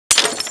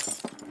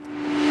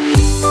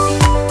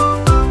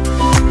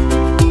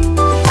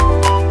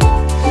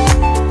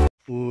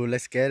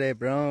Let's get it,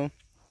 bro.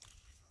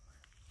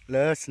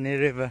 Let's Snake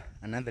River.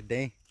 Another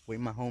day with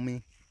my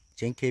homie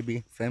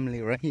JKB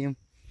family right here.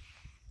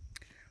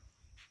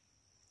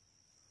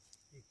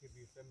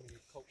 JKB family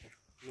cook.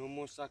 No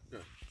more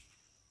sucker.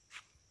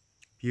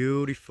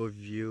 Beautiful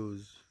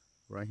views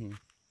right here.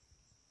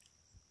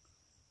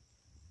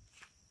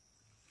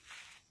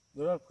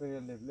 You're not going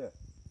to live there.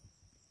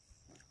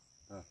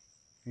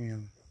 Yeah.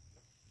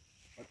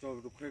 I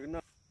told you to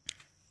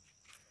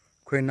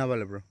Queen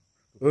Navala, bro.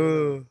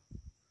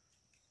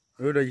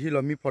 The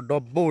hill me for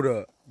dog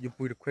border. You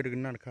put the credit in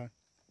another car.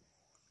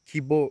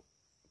 Keyboard,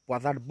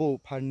 what that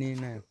boat, panny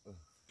now.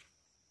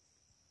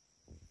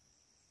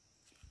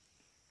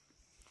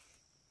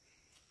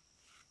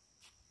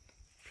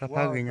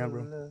 Plapaginya,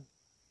 bro.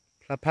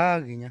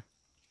 Plapaginya.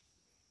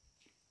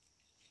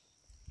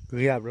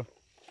 Yeah, bro.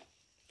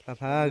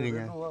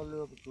 Plapaginya.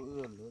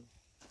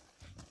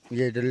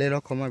 Yeah, the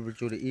little come out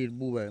to the eat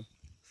boo.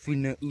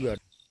 Finna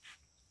uat.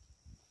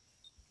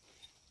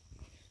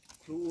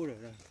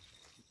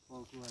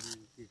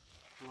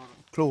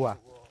 Keluar.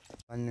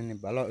 Anh này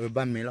bảo là ở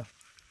ban mấy lo.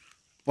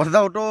 Bắt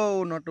đầu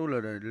to nó to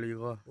là lý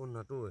có.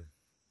 Nó to.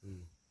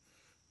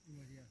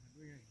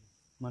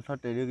 Mà sao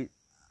tới được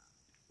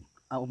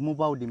mua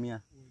bao đi mía.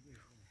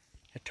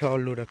 Theo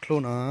luôn là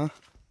clone à.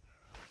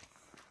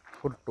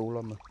 Hốt to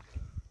lắm mà.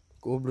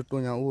 Cô bự to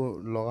nhau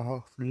lo ha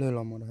lơ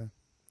lắm mà đây.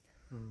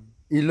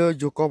 Ilo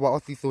jo có bảo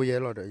si so ye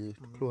lo đấy.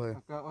 Clone.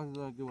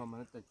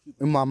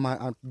 Mà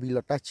bị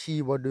là ta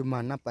chi vào đôi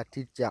mà nó bắt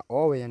thịt chả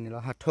ó vậy này là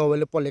hạt thô với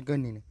lấy lấy cái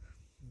này.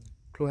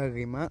 Clone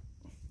cái mà.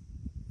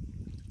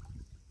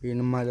 Vì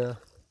nó mà là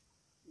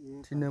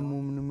thì nó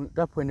muốn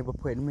đáp phơi này bắp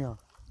phơi nó mèo.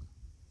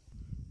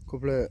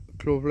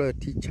 Clove là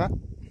thịt chát.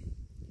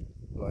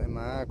 Rồi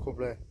mà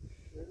clove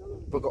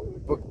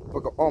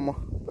bực ôm mà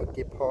bực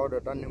cái phao đó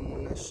đang nằm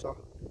muốn nó sao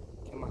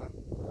cái mà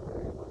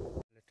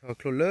thôi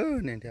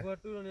clove này thế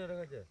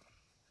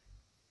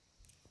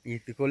ý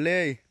thì có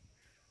lê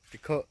thì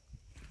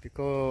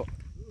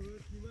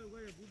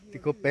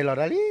có pelo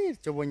ra đi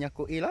cho bọn nhà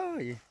cô ý là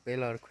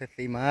pelo khỏe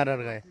tí mà ra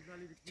rồi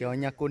cho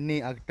nhà cô ní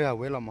ăn trà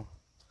với lắm mà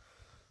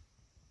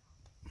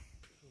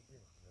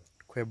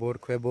khỏe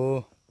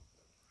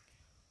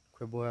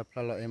bò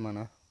apla là em mà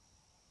nó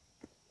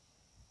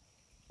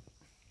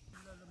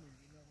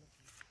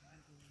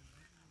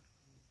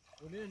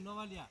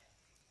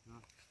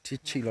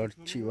chỉ là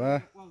chỉว่า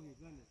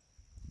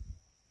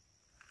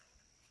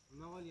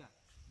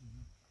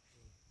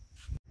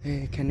เฮ้ย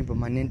แค่นี้ประ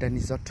มาณนี้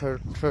Dinosaurเ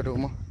ธอดู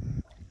มั้ย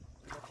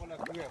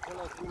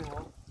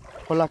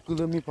พอละกูเ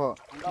ลยมีพอ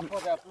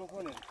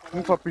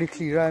ปลิก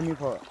ลีไรมี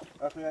พอ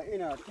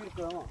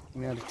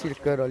มีอะไรที่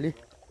เกิดอะไร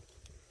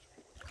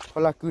พอ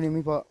ละกูนี่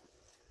มีพอ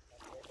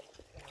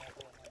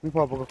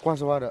บอกกว่า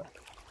สวัสดิ์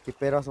กี่เ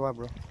ปร่าสวัสดิ์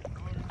bro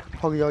พ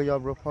อยาว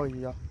bro พอ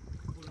ยาว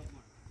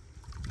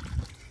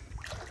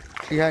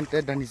คลียร์แต่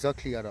Dinosaur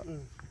คลียร์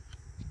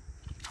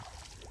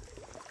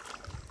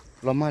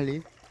ลอมาลี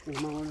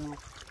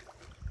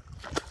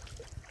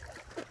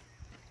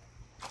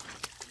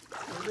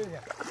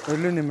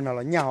เรื่องนี้มันอะไร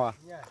เงาอ่ะ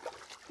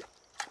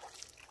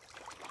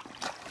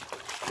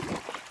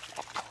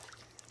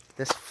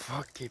That's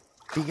fucking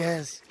big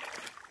ass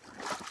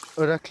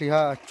คลีย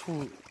ร์ชู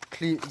ค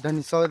ลี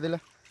Dinosaurเดี๋ยวละ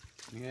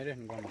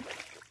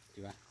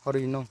how do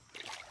you know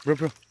bro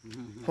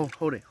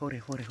hold it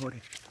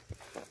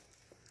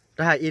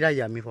ถ้าอีได้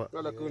ยามีพอ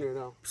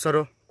ส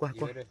รุปกว่าเ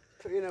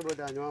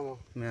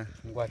นี่ย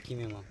กว่ากิน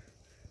มั้ง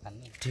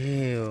เดี๋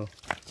ยว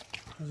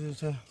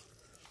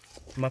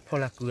มาพอ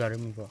ละกูอะไร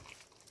มีพอ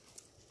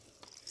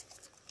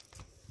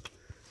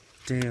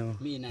เดี๋ยว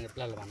มีนั่นเป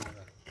ล่าหรือเป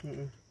ล่า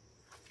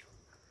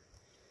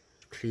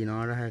คลีนอ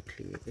ร์ให้ค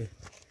ลี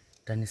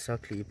Dinosaur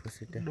คลีพุ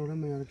สิเดดูแล้ว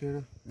ไม่อยากกินน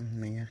ะ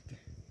ไม่อยากกิน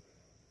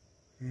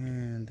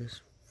this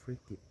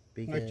freaky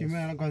big ass กินไม่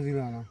ได้ก็สิบ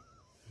ล้าน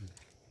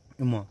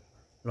มั้ง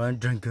ร้อน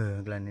drinkกัน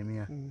เลยมั้ย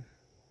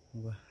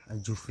ว่า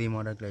จูซี่มา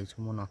ได้เลยชั่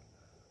วโมงน่ะ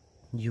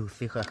จู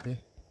ซี่ค่ะคือ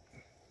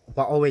ป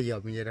ะเอาไว้ยาว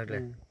มีได้เล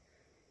ย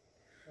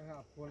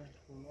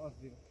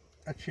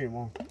อัดเช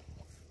มั้ง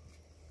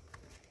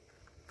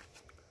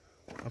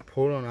พอ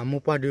แล้วนะมุ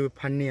ปาดู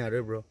พันนี่อะไร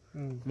bro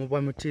มุปา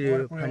ไม่ที่ดู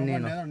พันนี่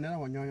เนาะเนี่ย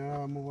วันย้อ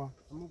นมุปา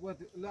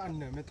แล้วอัน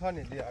เนี่ยไม่ท่อนเ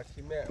นี่ยเดี๋ยวอาชี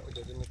พแม่เ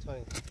ดี๋ยวจะไม่ท่อน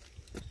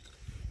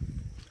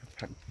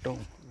พันตรง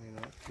นี่เน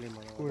าะ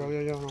กูเรา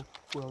ย้อน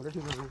กูเราได้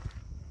ที่ไหน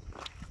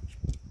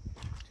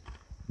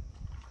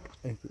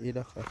เอ้ยอี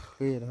ดักเค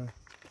ยได้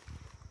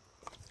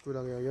กูเร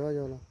าย้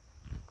อน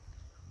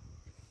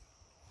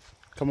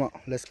Come on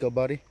let's go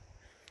buddy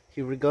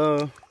here we go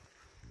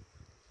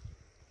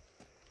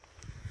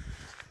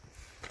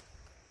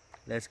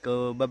let's go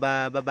bye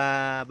bye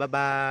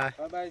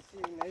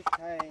see you next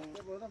time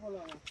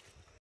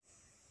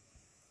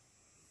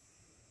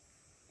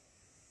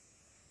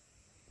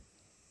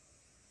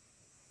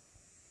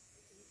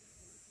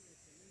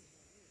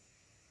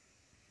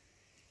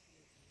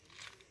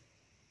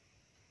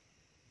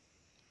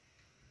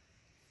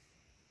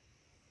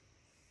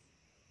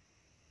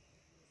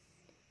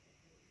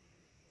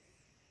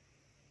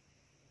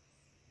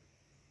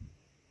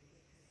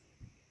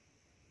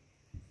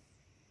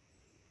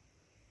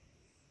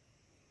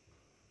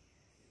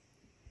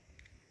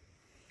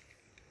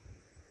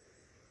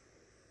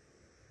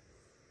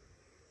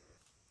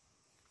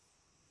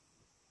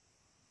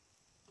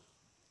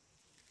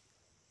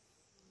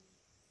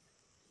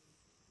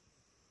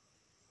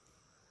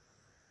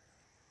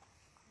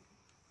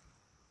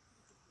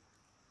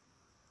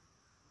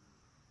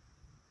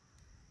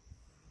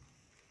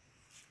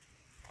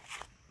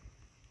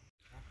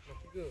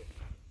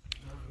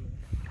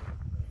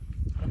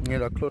Nghe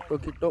là close tôi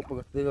kít tốt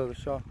bởi cái cái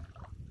sao.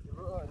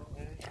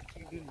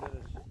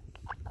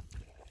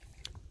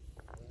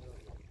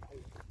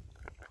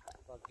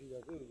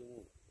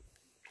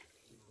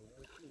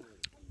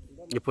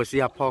 You put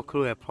see a Paul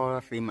crew a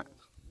Paul theme.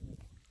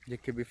 You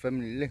can be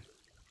family.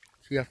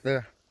 See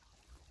after.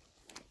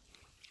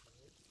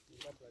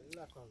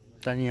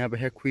 Tanya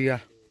be queer.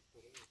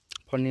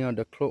 Pony on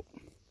the cloak.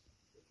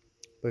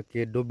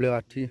 Porque double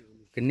ati.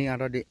 Kini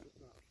ada de.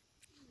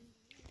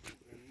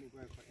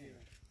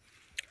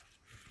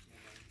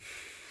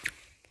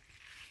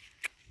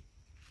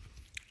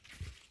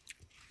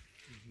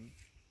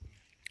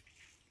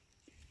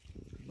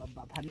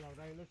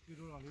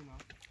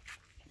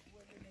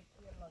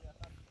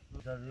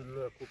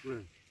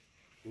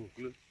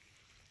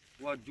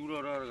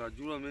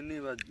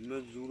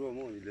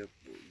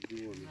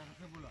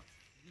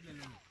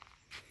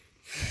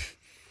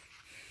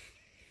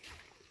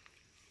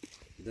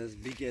 That's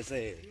big as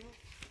a.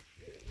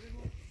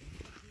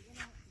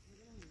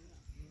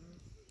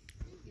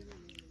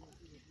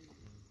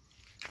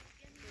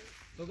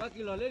 Tôi bắt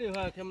kilo lấy được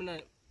hai cái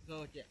này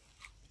rồi chị.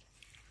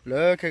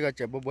 Lỡ cái cái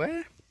chè bố bố.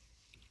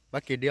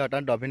 Bác kia đi ở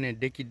đằng đó bên này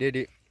để kia để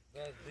đi.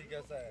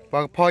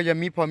 Bác phò giờ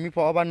mi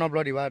phò ở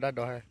nó đi vào đằng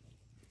đó hay.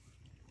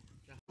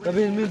 Cái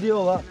bên mi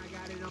điêu vậy.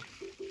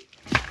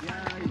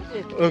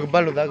 Cái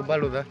balu đó.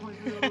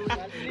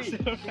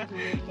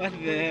 What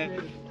the?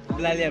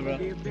 Blalia bro.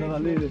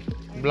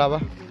 Blaba.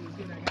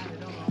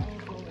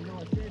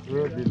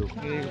 Bro dilo.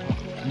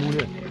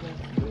 Mune.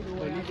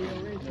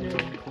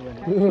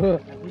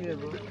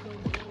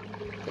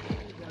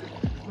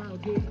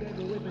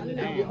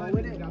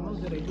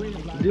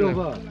 Điêu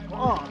vậy.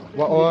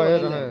 Wa oya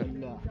dah.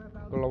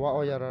 Kalau wa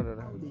oya dah.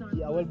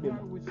 Awal bim.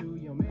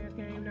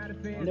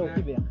 Leo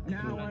kibe.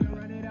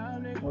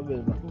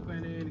 Mobil bro.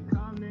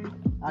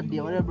 Adi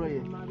awal bro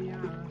ye.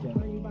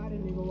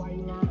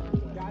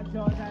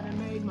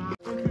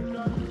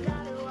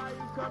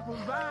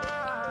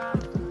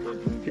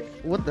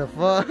 What the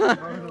fuck?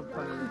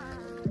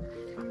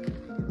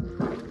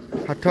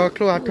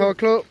 Hot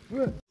clo.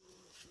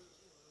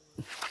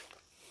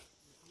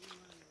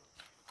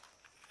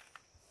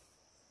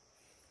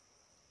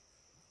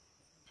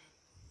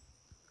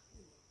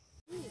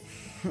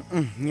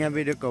 Nhà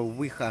bây giờ có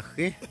vui khá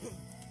khí.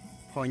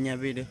 Phò nhà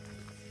bây giờ.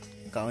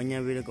 Cậu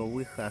nhà bây giờ có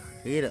vui khá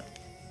khí đó.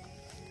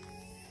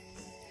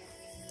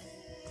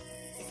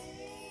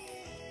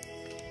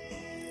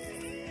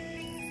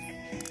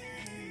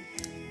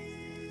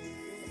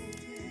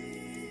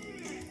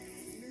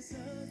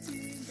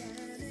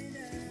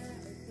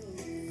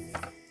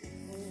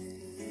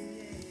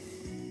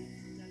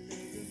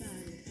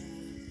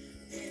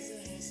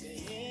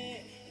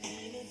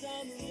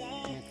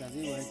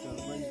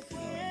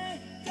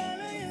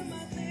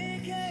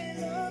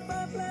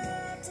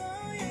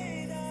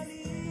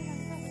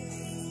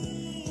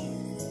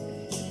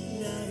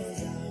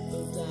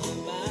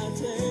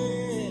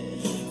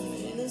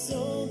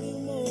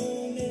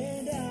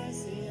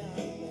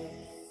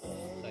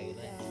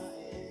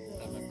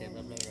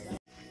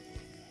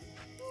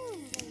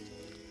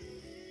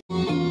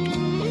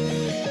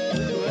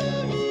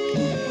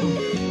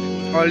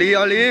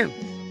 Oli.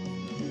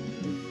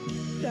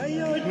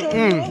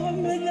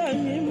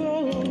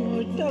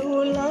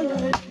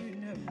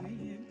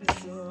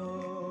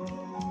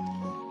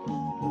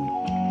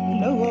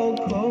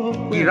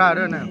 Kira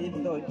đó nè.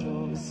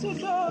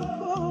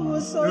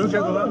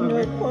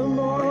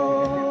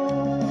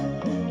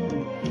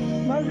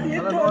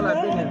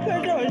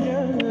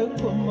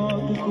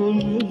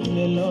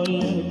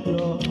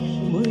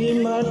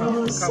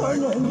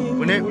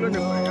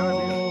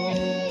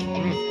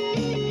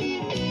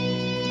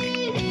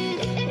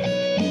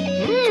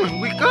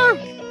 Wicker.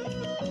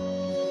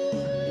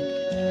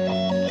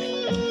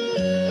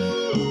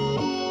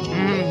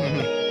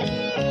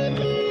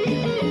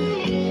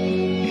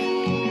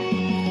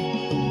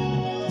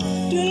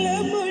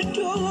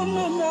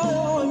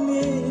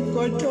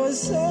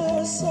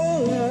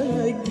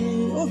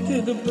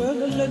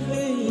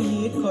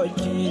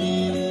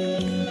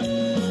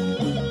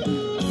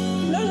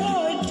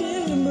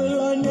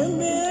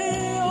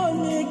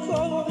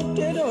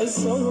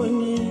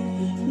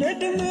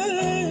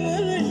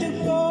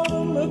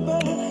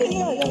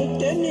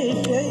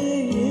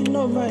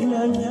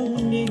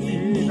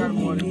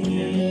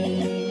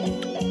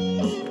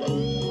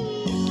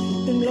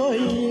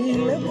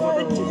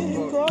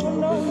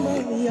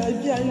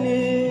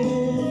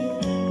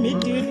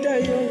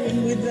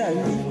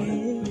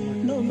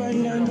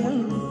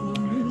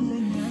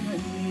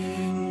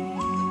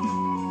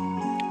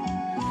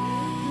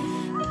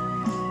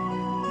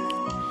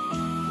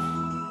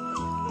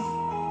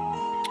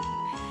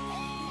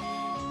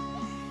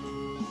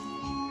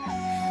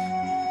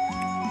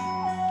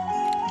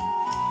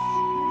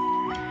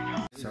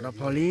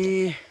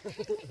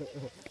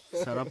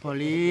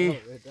 Sarapoli.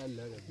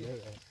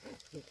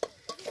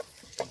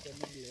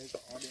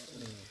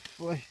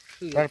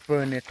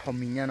 Tarper ne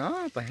Tommy nya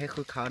no, pa he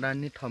khu khao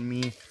dan ni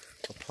Tommy,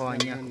 pa pho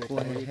nya khu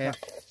he.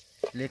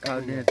 le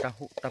khao ne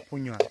ta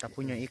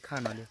punyo ít kha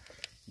nó đi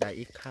đại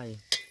ít khai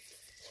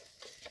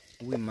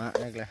ui má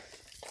đây là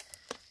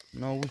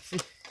nó ui xí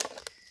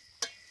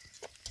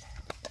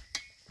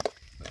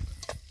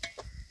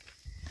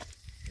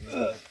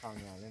khao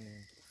nhà lên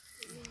này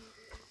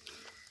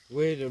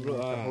quê được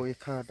rồi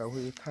tao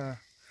hui kha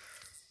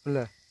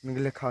là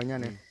mình le khao nhà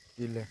này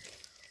đi le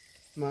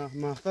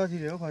mà có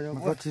gì đó phải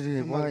không có gì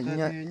để qua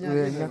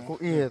nhà cô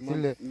ấy thì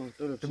le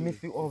tôi mới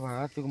phiêu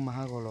over tôi mà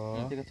ha gọi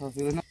là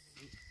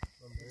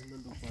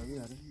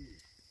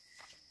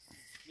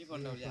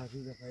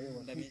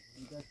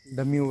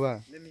đam mưu à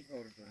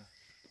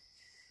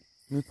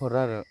mi phở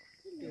ra rồi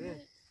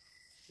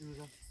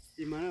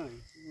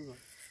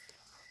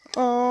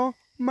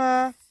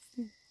mà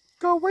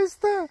go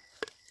waster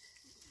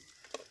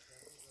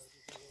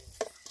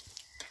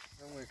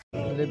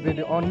le be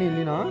de onni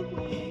li na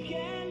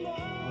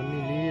onni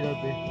li ra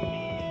be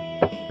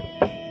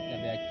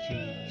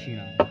chi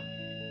na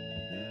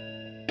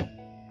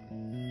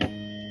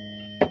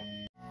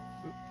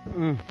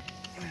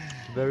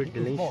very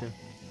delicious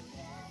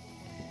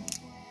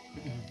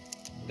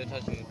để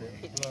thay xuống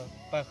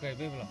ba khơi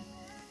bếp rồi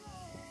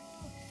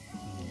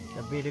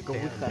la be de ko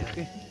wit ka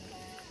ke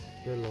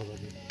để lo rồi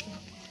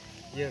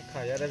giờ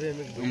khai ra đây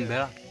mình đúng đấy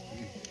là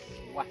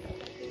quá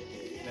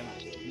đây mà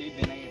đi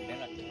bên này đấy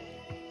là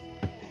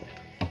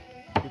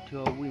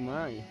thưa vui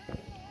mai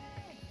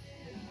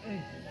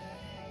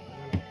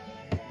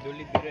đôi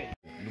ly bia đấy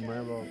đúng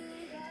rồi bao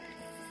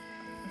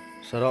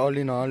sao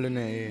oli nó lên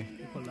này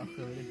còn lá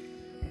khơi đi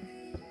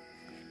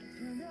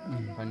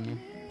phần nhé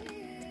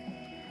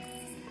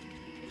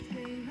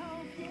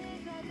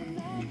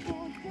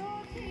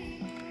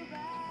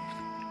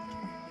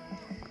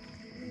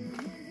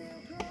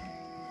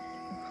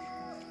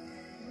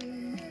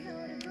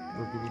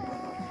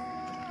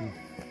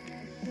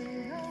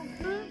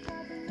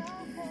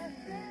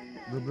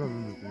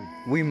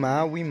vui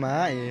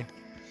má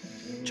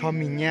cho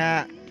mình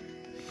nha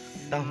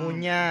đau hôn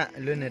nha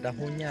lên này đau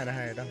hôn nha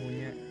đây đau hôn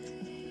nha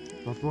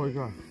có tôi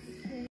cơ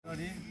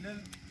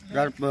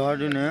ra bờ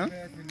đi nữa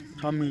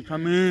cho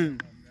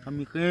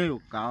mình kêu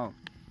cào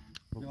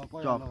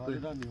chọc cái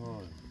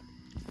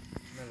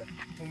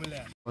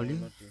oli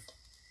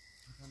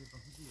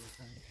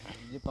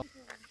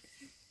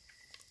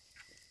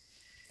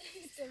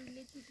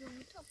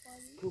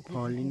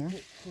Paulina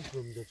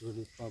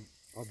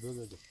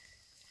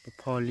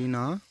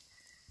Paulina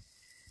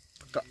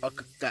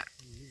Kak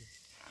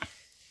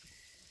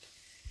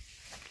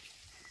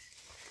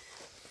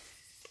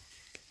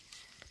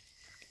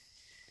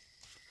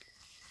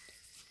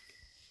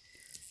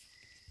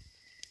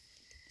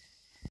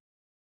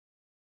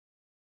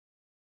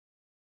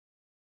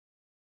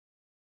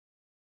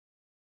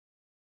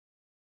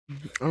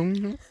ông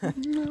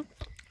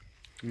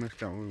mà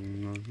cháu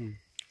nó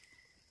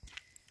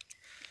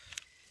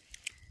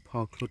พอ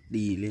คลุด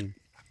ดีเลย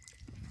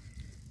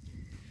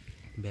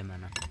bên mà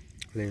nè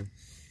เลย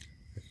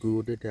กู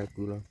ได้แต่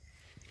กูแล้ว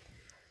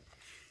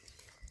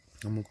เ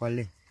อามาก่อนเล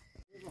ย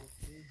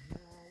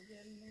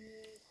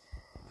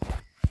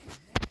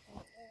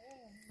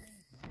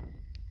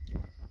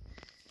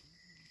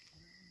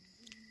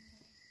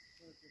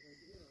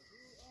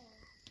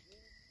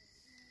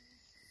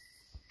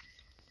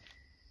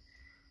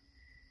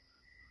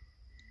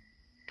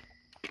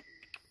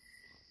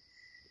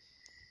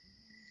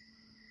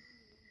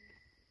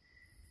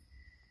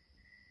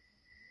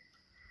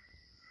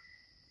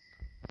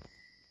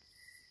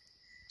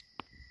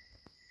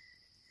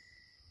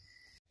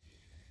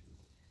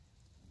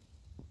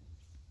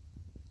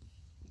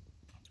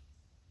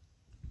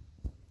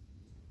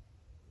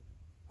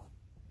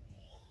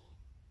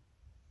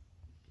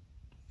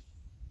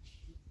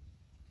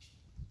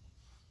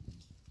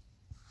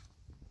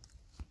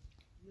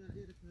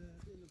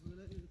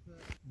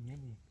nhớ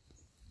gì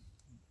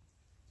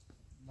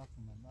bác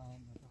mà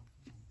bao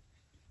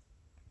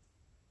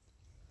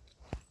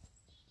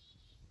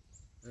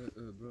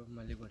bro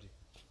mà lấy qua đi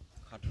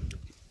khát rồi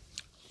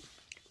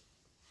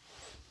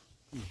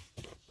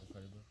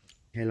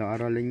hello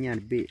ara lên nhà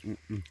bị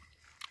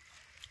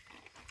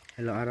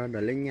hello ara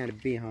đã lên nhà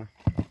bị hả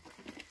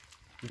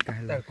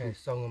cái là cái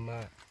xong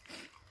mà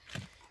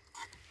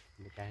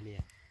cái đi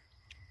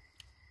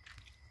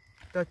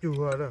ta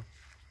chùa rồi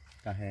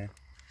cả hè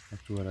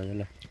chùa rồi là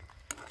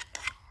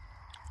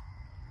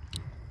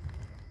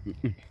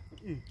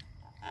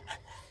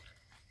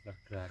lật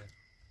ra đấy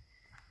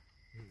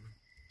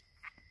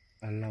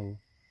ăn lâu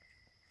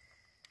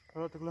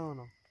nó tức lâu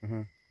nó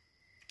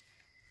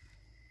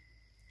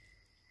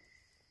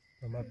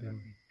mà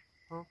tiền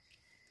hả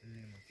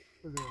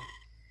bây giờ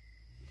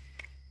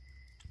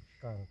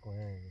càng có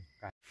hay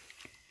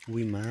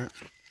vui má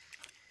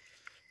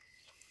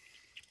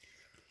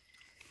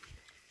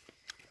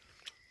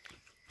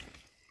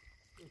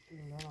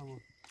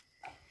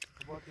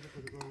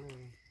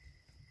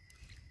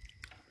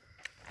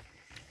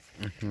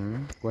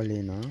qua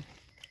lên nó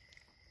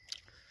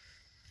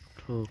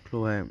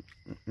close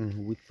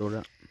with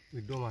soda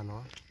with đồ mà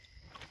nó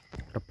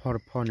tập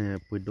phò này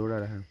with soda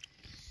là hả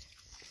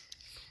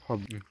phò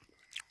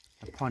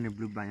Upon the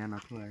blue banana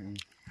tour.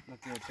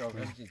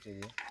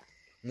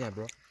 Yeah,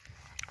 bro.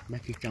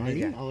 Back it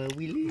down. Our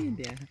Willie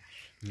there.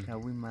 How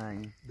we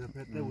mind. The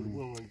pet would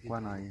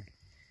One eye.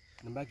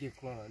 The back of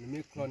claw, the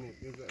milk clone,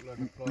 you got like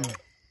a claw,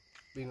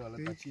 being on the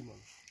Tachimon.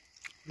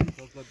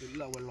 Got the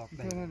lower lock.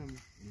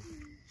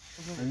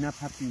 I'm not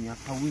happy.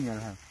 How we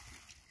have.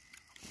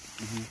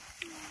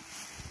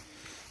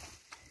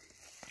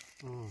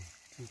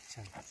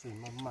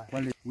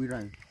 What is we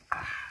run?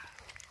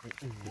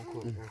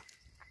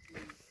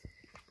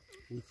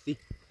 We see.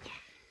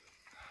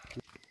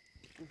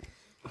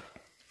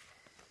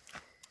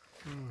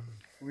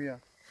 We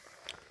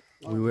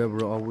were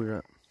bro. We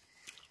are.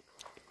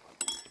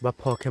 But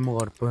Paul came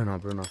out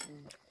Bruno.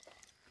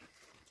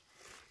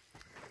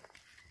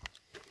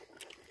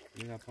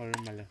 You are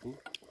following Malafu.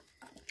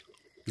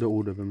 The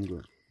order of him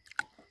good.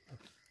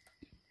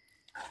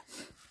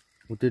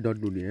 What did not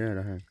do the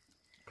air?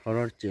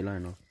 Color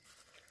Chelano.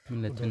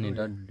 Let's need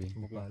that.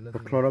 The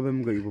color of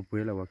him go you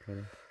put a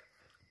water.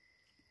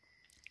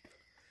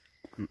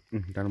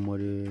 Done more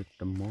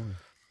the more.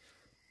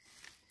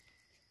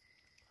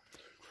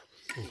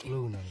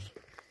 Blue now.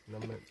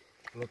 Number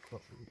look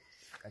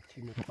a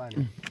chimney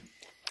pan.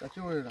 That's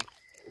your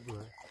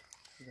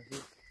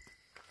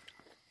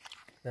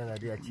then I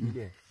did a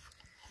chili.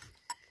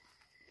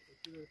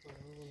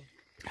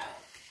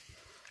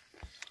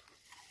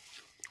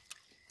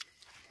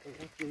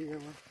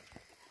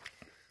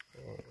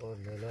 Oh,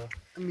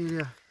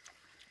 Amelia.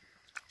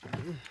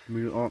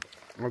 Me up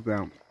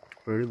down.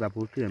 Very bad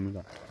put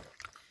him.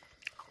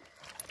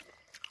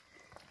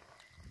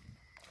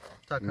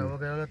 Taka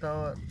okay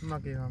tao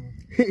maki ham.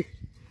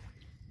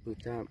 Good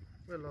job.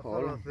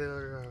 Well,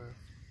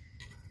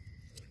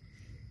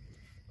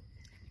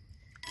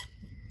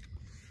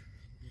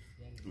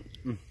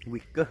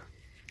 Wicker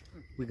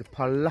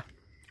Palla.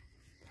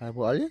 How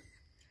about you?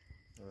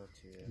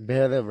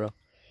 Better, bro.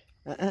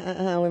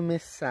 We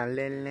miss a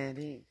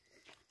lady.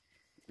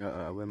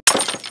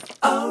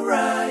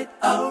 Alright.